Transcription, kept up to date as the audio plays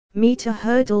Meter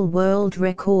hurdle world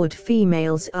record.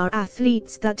 Females are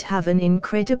athletes that have an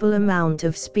incredible amount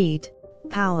of speed,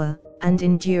 power, and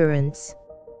endurance.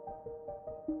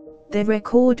 Their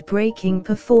record-breaking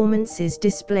performances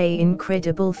display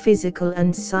incredible physical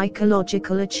and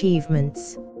psychological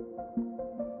achievements.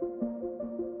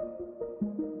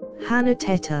 Hannah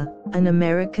Teta, an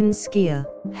American skier,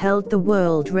 held the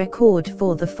world record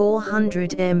for the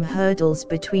 400m hurdles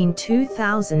between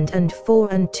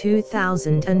 2004 and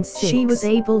 2006. She was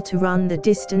able to run the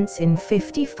distance in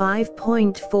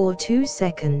 55.42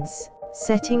 seconds,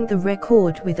 setting the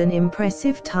record with an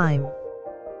impressive time.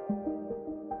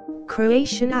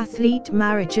 Croatian athlete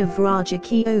Marija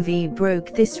Vrajakiova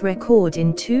broke this record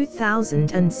in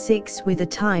 2006 with a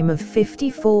time of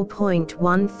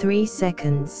 54.13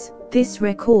 seconds. This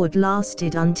record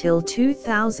lasted until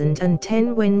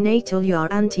 2010 when Natalia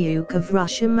Antiuk of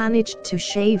Russia managed to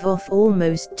shave off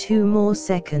almost 2 more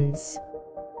seconds.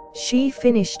 She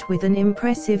finished with an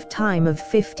impressive time of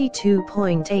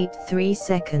 52.83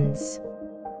 seconds.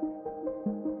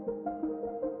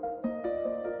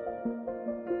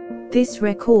 This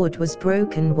record was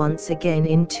broken once again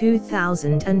in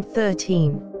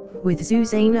 2013, with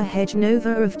Zuzana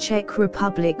Hejnova of Czech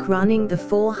Republic running the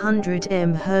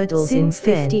 400m hurdles in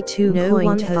 52.50. No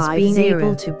one has been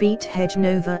able to beat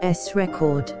Hejnova's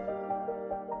record.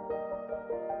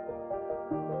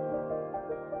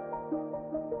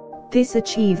 This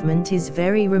achievement is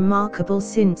very remarkable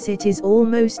since it is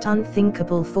almost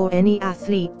unthinkable for any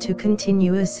athlete to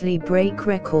continuously break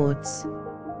records.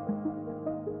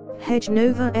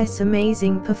 Hejnova's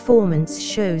amazing performance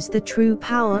shows the true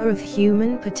power of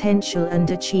human potential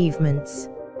and achievements.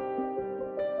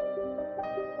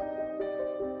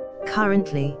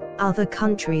 Currently, other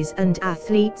countries and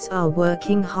athletes are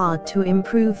working hard to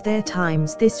improve their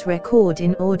times this record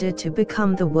in order to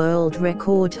become the world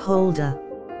record holder.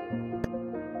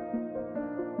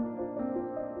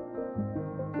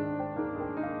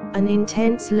 An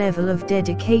intense level of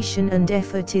dedication and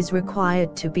effort is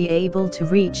required to be able to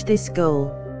reach this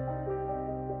goal.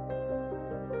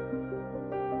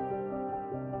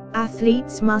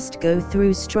 Athletes must go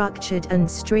through structured and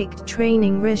strict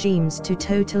training regimes to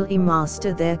totally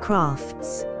master their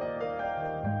crafts.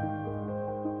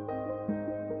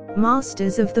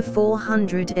 Masters of the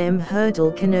 400m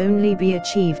hurdle can only be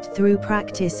achieved through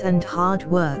practice and hard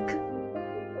work.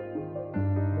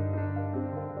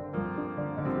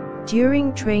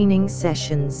 During training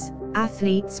sessions,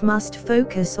 athletes must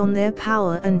focus on their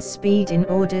power and speed in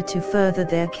order to further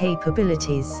their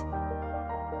capabilities.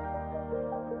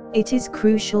 It is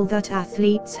crucial that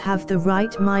athletes have the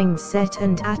right mindset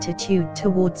and attitude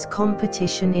towards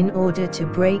competition in order to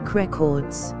break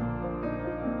records.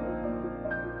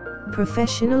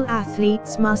 Professional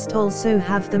athletes must also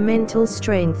have the mental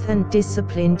strength and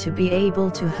discipline to be able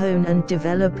to hone and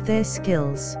develop their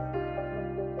skills.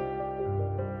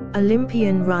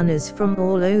 Olympian runners from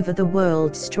all over the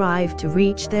world strive to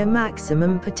reach their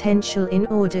maximum potential in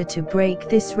order to break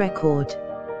this record.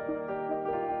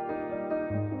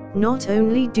 Not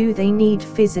only do they need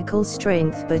physical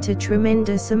strength but a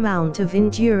tremendous amount of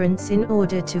endurance in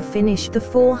order to finish the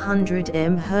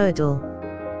 400m hurdle.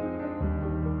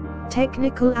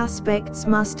 Technical aspects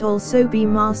must also be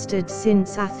mastered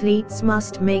since athletes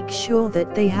must make sure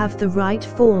that they have the right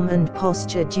form and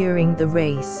posture during the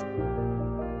race.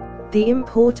 The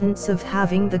importance of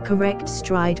having the correct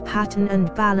stride pattern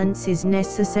and balance is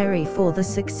necessary for the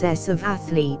success of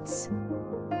athletes.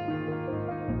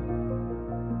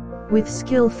 With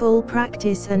skillful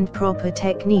practice and proper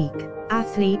technique,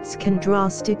 athletes can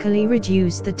drastically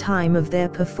reduce the time of their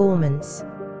performance.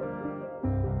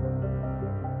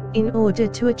 In order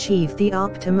to achieve the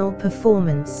optimal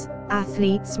performance,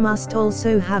 athletes must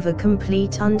also have a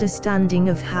complete understanding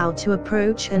of how to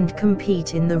approach and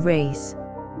compete in the race.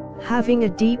 Having a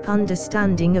deep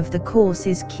understanding of the course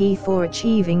is key for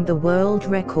achieving the world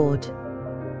record.